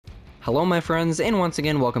Hello my friends, and once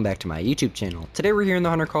again welcome back to my YouTube channel. Today we're here in the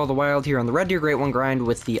Hunter Call of the Wild here on the Red Deer Great One grind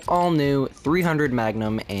with the all-new 300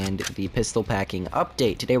 Magnum and the pistol packing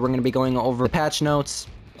update. Today we're going to be going over the patch notes,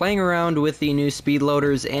 playing around with the new speed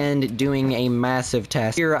loaders, and doing a massive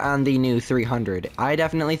test here on the new 300. I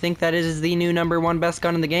definitely think that it is the new #1 best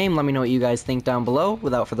gun in the game. Let me know what you guys think down below.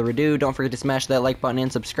 Without further ado, don't forget to smash that like button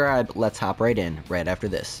and subscribe. Let's hop right in, right after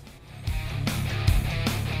this.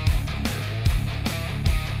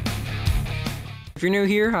 If you're new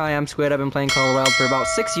here, hi, I'm Squid. I've been playing Call of the Wild for about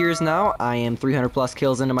 6 years now. I am 300 plus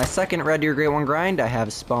kills into my second Red Deer Great One grind. I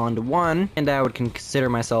have spawned one, and I would consider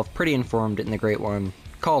myself pretty informed in the Great One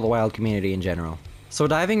Call of the Wild community in general. So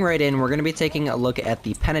diving right in, we're going to be taking a look at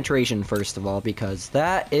the penetration first of all, because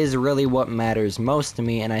that is really what matters most to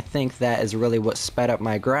me, and I think that is really what sped up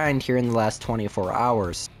my grind here in the last 24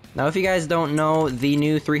 hours. Now, if you guys don't know, the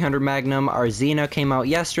new 300 Magnum Arzina came out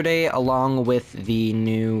yesterday, along with the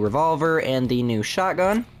new revolver and the new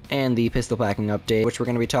shotgun, and the pistol packing update, which we're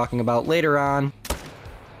going to be talking about later on.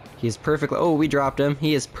 He's perfectly... oh, we dropped him.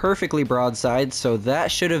 He is perfectly broadside, so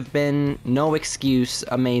that should have been no excuse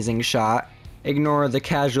amazing shot. Ignore the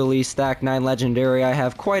casually stacked 9 legendary. I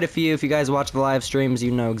have quite a few. If you guys watch the live streams,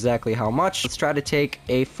 you know exactly how much. Let's try to take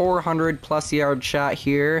a 400 plus yard shot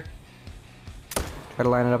here. Try to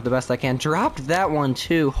line it up the best I can. Dropped that one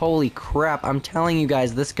too. Holy crap. I'm telling you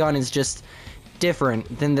guys, this gun is just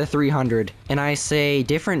different than the 300. And I say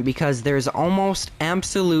different because there's almost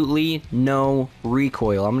absolutely no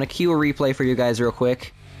recoil. I'm going to cue a replay for you guys real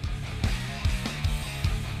quick.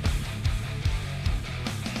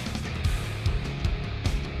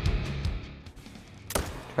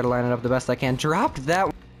 Try to line it up the best I can. Dropped that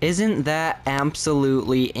one. Isn't that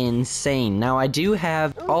absolutely insane? Now, I do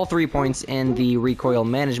have all 3 points in the recoil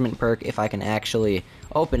management perk, if I can actually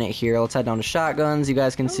open it here. Let's head down to shotguns. You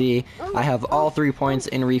guys can see I have all 3 points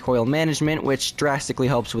in recoil management, which drastically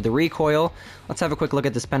helps with the recoil. Let's have a quick look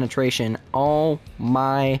at this penetration. Oh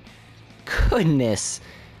my goodness.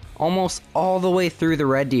 Almost all the way through the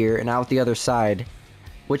Red Deer and out the other side,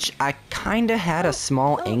 which I kinda had a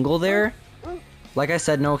small angle there. Like I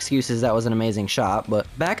said, no excuses, that was an amazing shot, but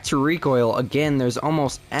back to recoil, again, there's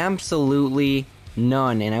almost absolutely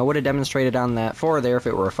none, and I would have demonstrated on that 4 there if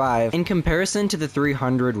it were a 5. In comparison to the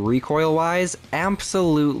 300 recoil-wise,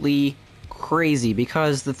 absolutely crazy,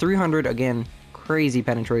 because the 300, again, crazy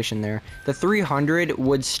penetration there. The 300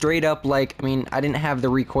 would straight up, like, I mean, I didn't have the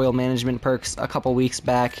recoil management perks a couple weeks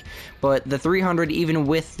back, but the 300, even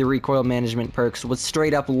with the recoil management perks, would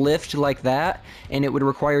straight up lift like that, and it would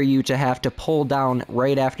require you to have to pull down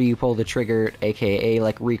right after you pull the trigger, aka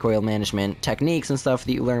like recoil management techniques and stuff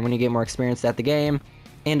that you learn when you get more experience at the game.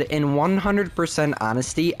 And in 100%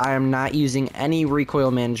 honesty, I am not using any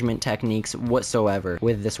recoil management techniques whatsoever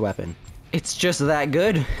with this weapon. It's just that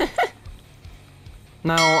good.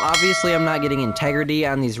 Now, obviously I'm not getting integrity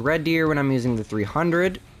on these Red Deer when I'm using the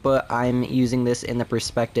 300, but I'm using this in the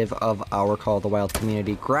perspective of our Call of the Wild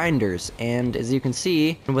community grinders. And as you can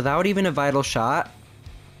see, without even a vital shot,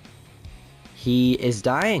 he is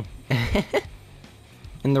dying.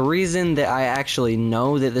 And the reason that I actually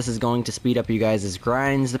know that this is going to speed up you guys'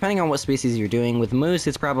 grinds, depending on what species you're doing, with Moose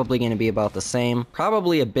it's probably going to be about the same,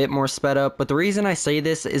 probably a bit more sped up, but the reason I say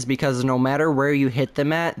this is because no matter where you hit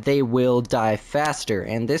them at, they will die faster,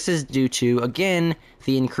 and this is due to, again,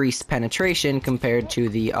 the increased penetration compared to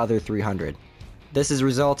the other 300. This is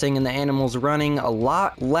resulting in the animals running a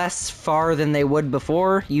lot less far than they would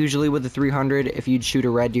before. Usually with the 300, if you'd shoot a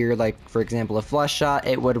Red Deer, like for example a flush shot,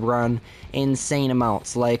 it would run insane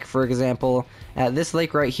amounts. Like for example, at this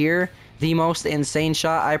lake right here, the most insane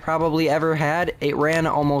shot I probably ever had, it ran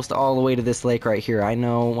almost all the way to this lake right here. I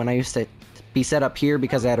know when I used to be set up here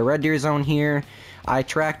because I had a Red Deer zone here, I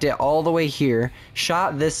tracked it all the way here,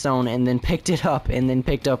 shot this zone, and then picked it up, and then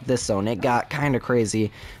picked up this zone. It got kind of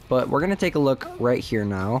crazy, but we're going to take a look right here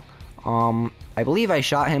now. I believe I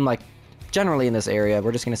shot him, like, generally in this area.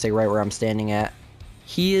 We're just going to say right where I'm standing at.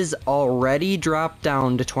 He is already dropped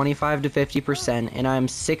down to 25 to 50%, and I'm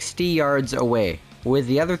 60 yards away. With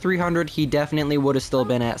the other 300, he definitely would have still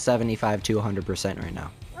been at 75 to 100% right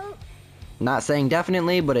now. Not saying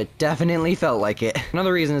definitely, but it definitely felt like it.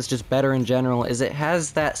 Another reason it's just better in general is it has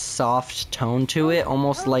that soft tone to it,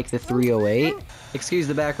 almost like the 308. Excuse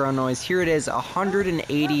the background noise. Here it is,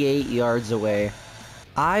 188 yards away.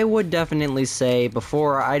 I would definitely say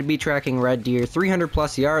before I'd be tracking Red Deer 300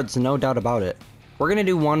 plus yards, no doubt about it. We're gonna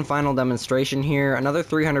do one final demonstration here. Another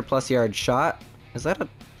 300 plus yard shot. Is that a...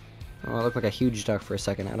 oh, it looked like a huge duck for a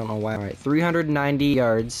second. I don't know why. Alright, 390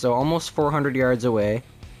 yards, so almost 400 yards away.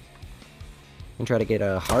 And try to get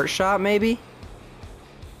a heart shot, maybe?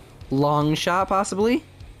 Long shot, possibly?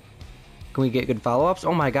 Can we get good follow-ups?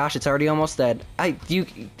 Oh my gosh, it's already almost dead.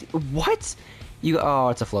 What? Oh,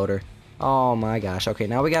 it's a floater. Oh my gosh. Okay,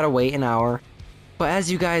 now we gotta wait an hour. But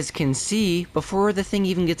as you guys can see, before the thing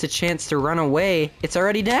even gets a chance to run away, it's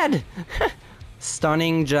already dead.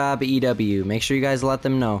 Stunning job, EW. Make sure you guys let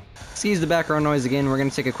them know. Excuse the background noise again. We're going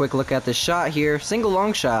to take a quick look at this shot here. Single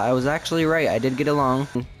long shot. I was actually right. I did get a long.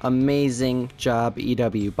 Amazing job,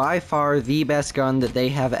 EW. By far the best gun that they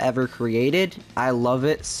have ever created. I love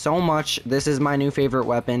it so much. This is my new favorite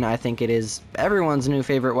weapon. I think it is everyone's new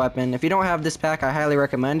favorite weapon. If you don't have this pack, I highly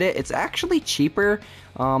recommend it. It's actually cheaper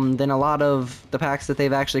than a lot of the packs that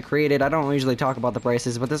they've actually created. I don't usually talk about the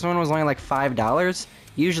prices, but this one was only like $5.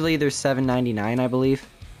 Usually there's $7.99, I believe.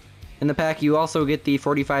 In the pack, you also get the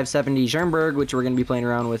 4570 Schönberg, which we're going to be playing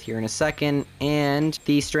around with here in a second, and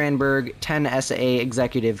the Strandberg 10SA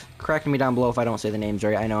Executive. Correct me down below if I don't say the names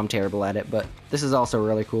right. I know I'm terrible at it, but this is also a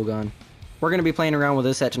really cool gun. We're going to be playing around with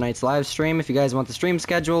this at tonight's live stream. If you guys want the stream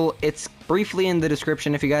schedule, it's briefly in the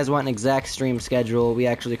description. If you guys want an exact stream schedule, we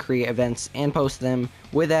actually create events and post them.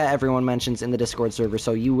 With that, everyone mentions in the Discord server,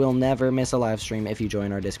 so you will never miss a live stream if you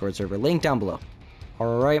join our Discord server. Link down below.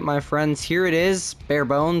 Alright, my friends, here it is. Bare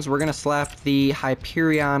bones. We're going to slap the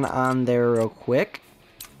Hyperion on there real quick.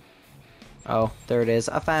 Oh, there it is.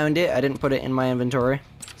 I found it. I didn't put it in my inventory.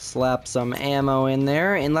 Slap some ammo in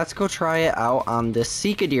there, and let's go try it out on this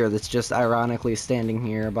Sceudule that's just ironically standing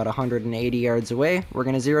here about 180 yards away. We're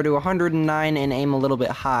going to 0 to 109 and aim a little bit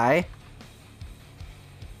high.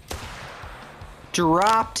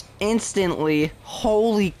 Dropped instantly.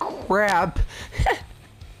 Holy crap.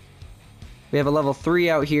 We have a level 3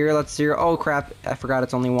 out here. Let's 0. Oh crap, I forgot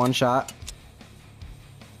it's only one shot.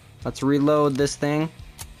 Let's reload this thing.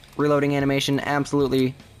 Reloading animation,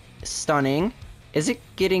 absolutely stunning. Is it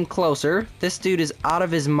getting closer? This dude is out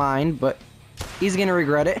of his mind, but he's gonna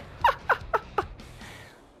regret it.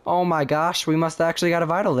 Oh my gosh, we must actually got a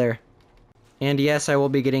vital there. And yes, I will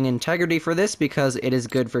be getting integrity for this because it is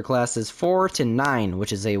good for classes 4 to 9,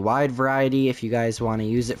 which is a wide variety if you guys want to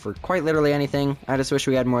use it for quite literally anything. I just wish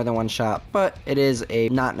we had more than one shot, but it is a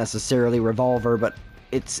not necessarily revolver, but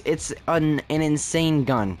it's an insane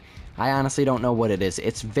gun. I honestly don't know what it is.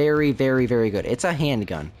 It's very, very, very good. It's a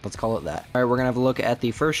handgun. Let's call it that. Alright, we're going to have a look at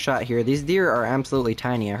the first shot here. These deer are absolutely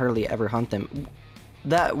tiny. I hardly ever hunt them.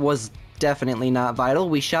 That was definitely not vital.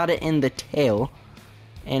 We shot it in the tail,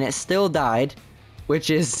 and it still died, which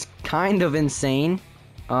is kind of insane.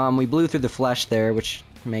 We blew through the flesh there, which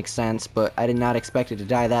makes sense, but I did not expect it to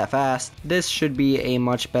die that fast. This should be a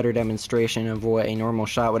much better demonstration of what a normal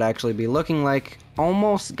shot would actually be looking like.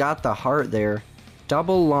 Almost got the heart there.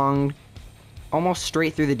 Double lunged, almost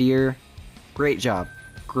straight through the deer. Great job.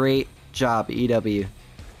 Great job, EW.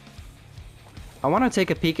 I want to take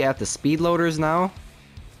a peek at the speed loaders now.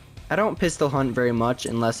 I don't pistol hunt very much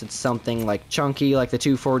unless it's something like chunky, like the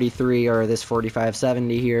 243 or this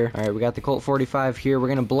 4570 here. Alright, we got the Colt 45 here. We're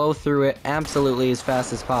going to blow through it absolutely as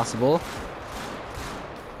fast as possible.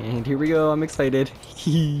 And here we go. I'm excited.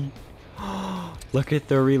 Look at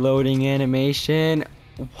the reloading animation.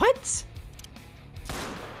 What?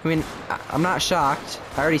 I mean, I'm not shocked.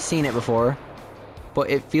 I already seen it before. But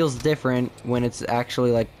it feels different when it's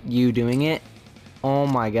actually like you doing it. Oh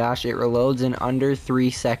my gosh, it reloads in under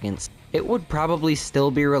 3 seconds. It would probably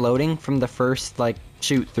still be reloading from the first like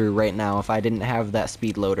shoot through right now if I didn't have that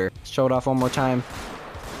speed loader. Show it off one more time.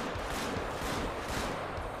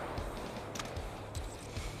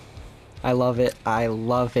 I love it. I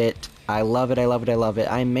love it. I love it. I love it. I love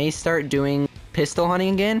it. I may start doing pistol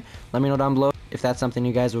hunting again. Let me know down below if that's something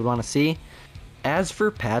you guys would want to see. As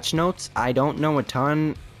for patch notes, I don't know a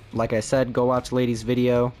ton. Like I said, go watch Lady's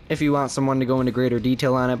video if you want someone to go into greater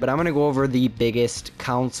detail on it, but I'm going to go over the biggest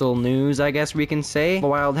console news, I guess we can say. The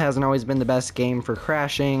Wild hasn't always been the best game for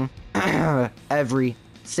crashing. Every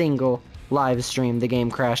single live stream, the game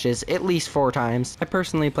crashes at least 4 times. I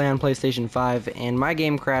personally play on PlayStation 5, and my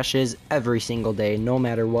game crashes every single day, no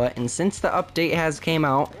matter what. And since the update has came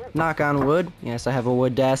out, knock on wood, yes, I have a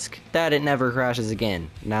wood desk, that it never crashes again.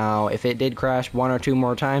 Now, if it did crash 1 or 2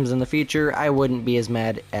 more times in the future, I wouldn't be as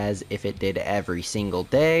mad as if it did every single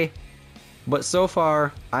day. But so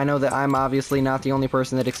far, I know that I'm obviously not the only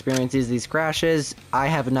person that experiences these crashes. I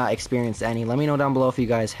have not experienced any. Let me know down below if you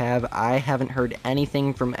guys have. I haven't heard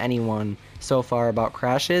anything from anyone so far about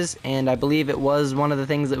crashes, and I believe it was one of the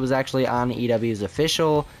things that was actually on EW's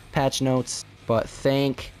official patch notes. But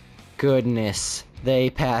thank goodness they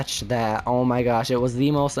patched that. Oh my gosh, it was the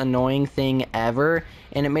most annoying thing ever,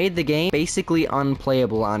 and it made the game basically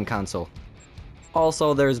unplayable on console.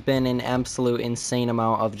 Also, there's been an absolute insane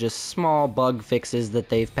amount of just small bug fixes that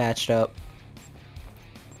they've patched up.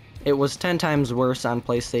 It was 10 times worse on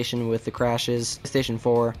PlayStation with the crashes, PlayStation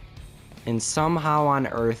 4, and somehow on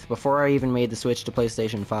Earth, before I even made the switch to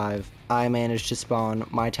PlayStation 5, I managed to spawn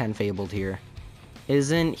my 10 Fabled here.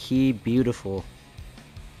 Isn't he beautiful?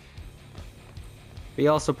 We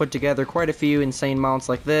also put together quite a few insane mounts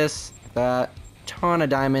like this, that, ton of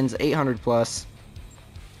diamonds, 800 plus.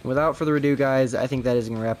 Without further ado, guys, I think that is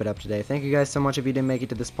going to wrap it up today. Thank you guys so much if you didn't make it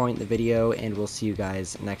to this point in the video, and we'll see you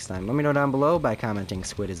guys next time. Let me know down below by commenting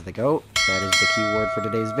Squid is the GOAT. That is the keyword for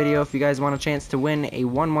today's video if you guys want a chance to win a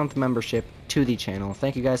 1-month membership to the channel.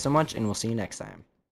 Thank you guys so much, and we'll see you next time.